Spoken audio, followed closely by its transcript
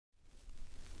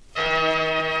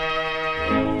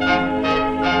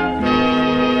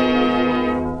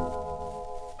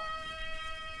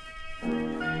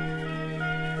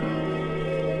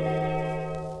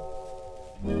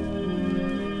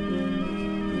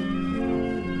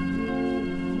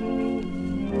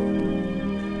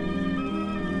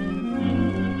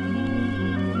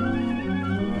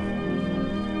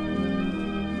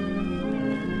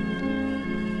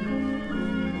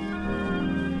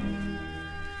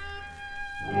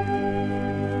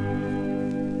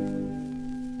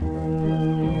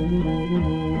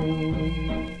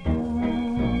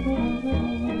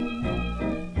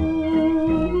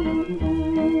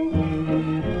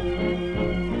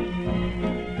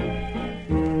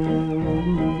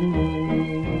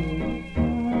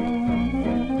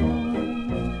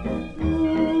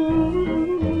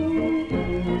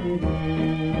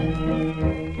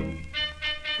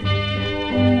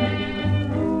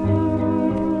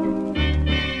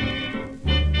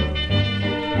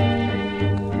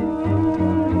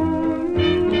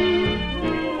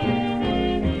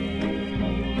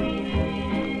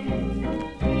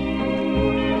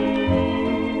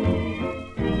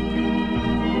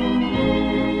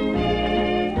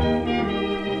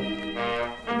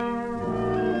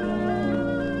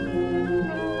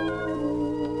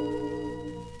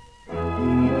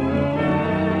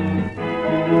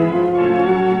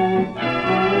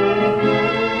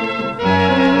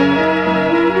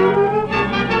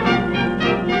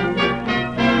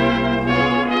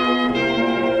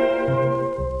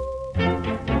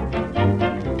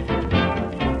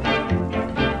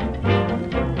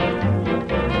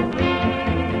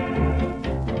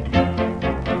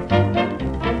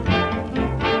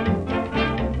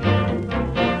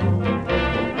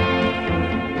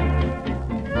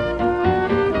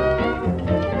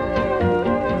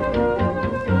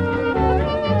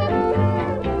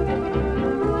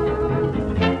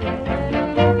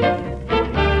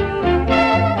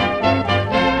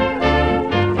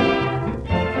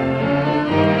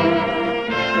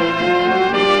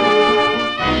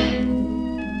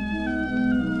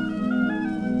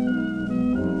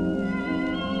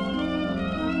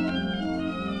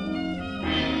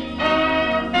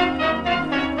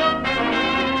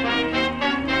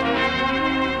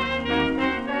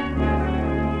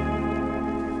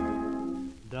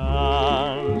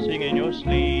dancing in your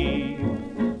sleep,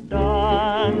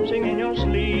 dancing in your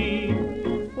sleep,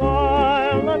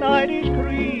 while the night is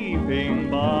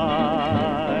creeping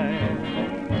by.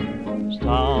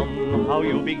 Somehow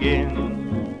you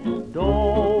begin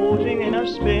dozing in a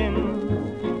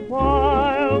spin,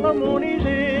 while the moon is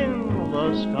in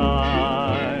the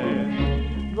sky.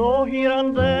 Though here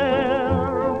and there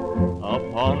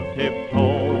upon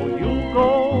tiptoe you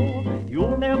go,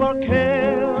 you'll never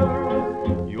care,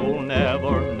 you'll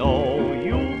never know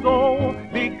you go,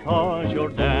 because you're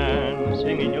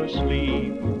dancing in your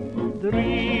sleep,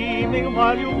 dreaming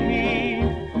while you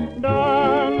keep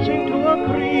dancing to a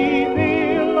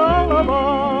creepy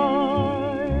lullaby.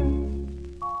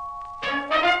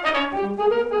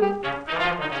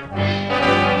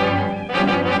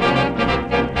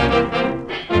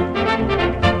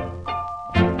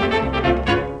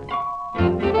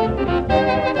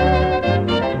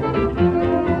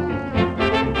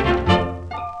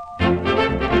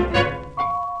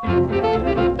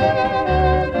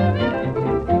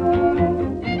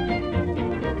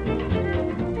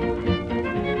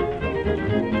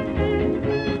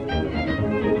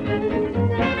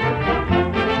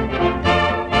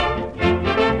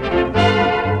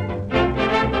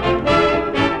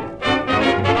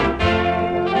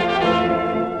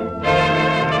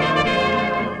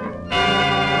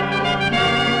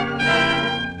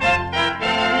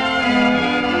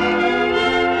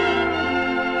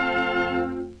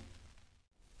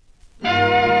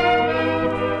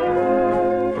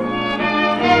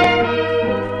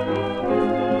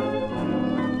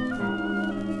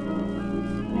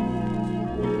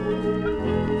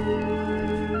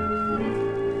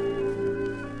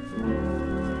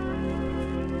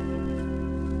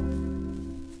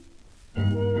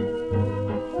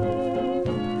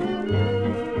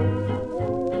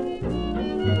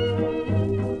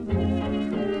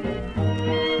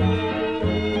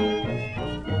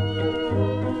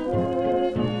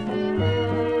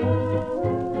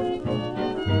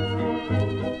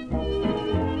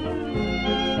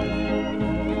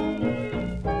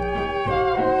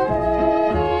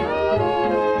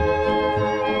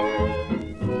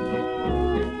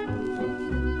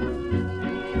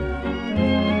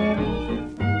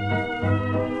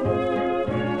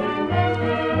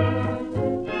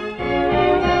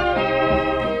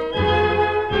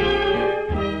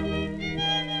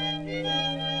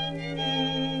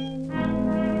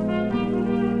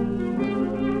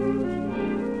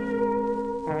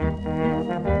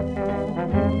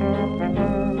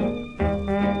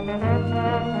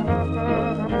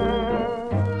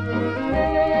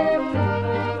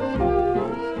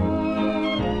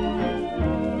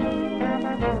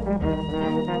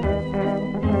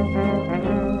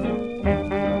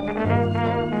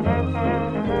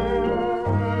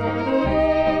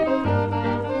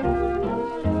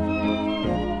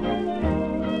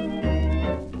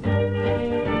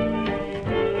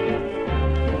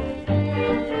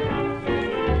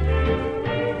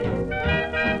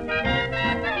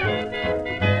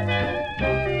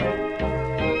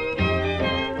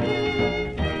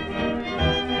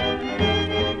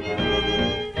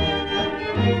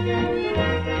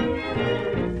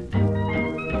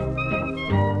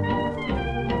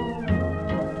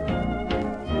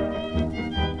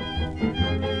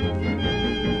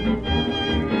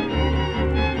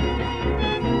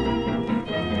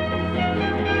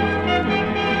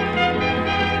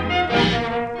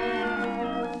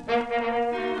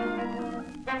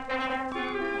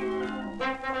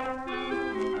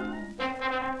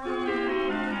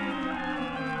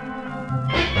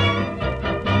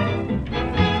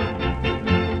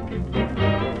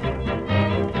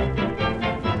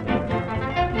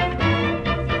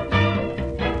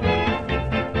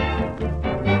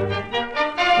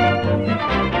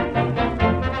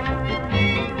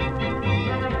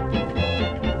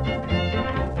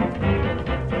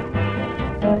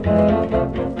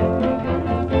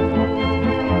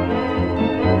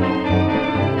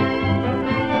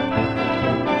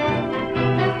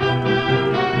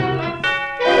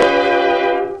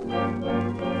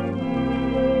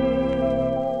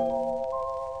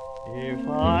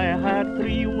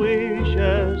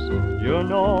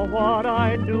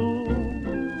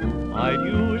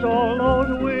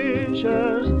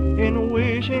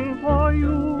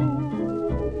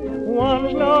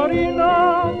 One's not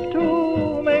enough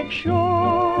to make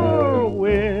sure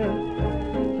with.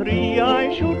 3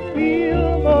 I should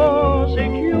feel more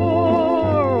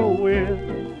secure with.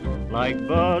 Like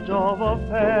birds of a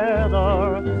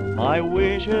feather, my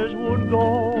wishes would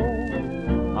go.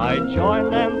 I'd join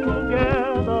them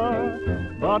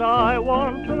together, but I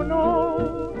want to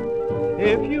know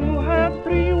if you have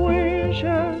 3 wishes.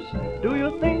 wishes do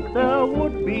you think there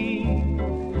would be?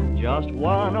 Just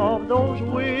one of those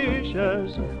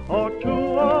wishes, or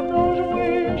two of those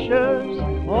wishes,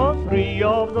 or three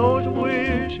of those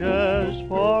wishes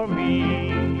for me.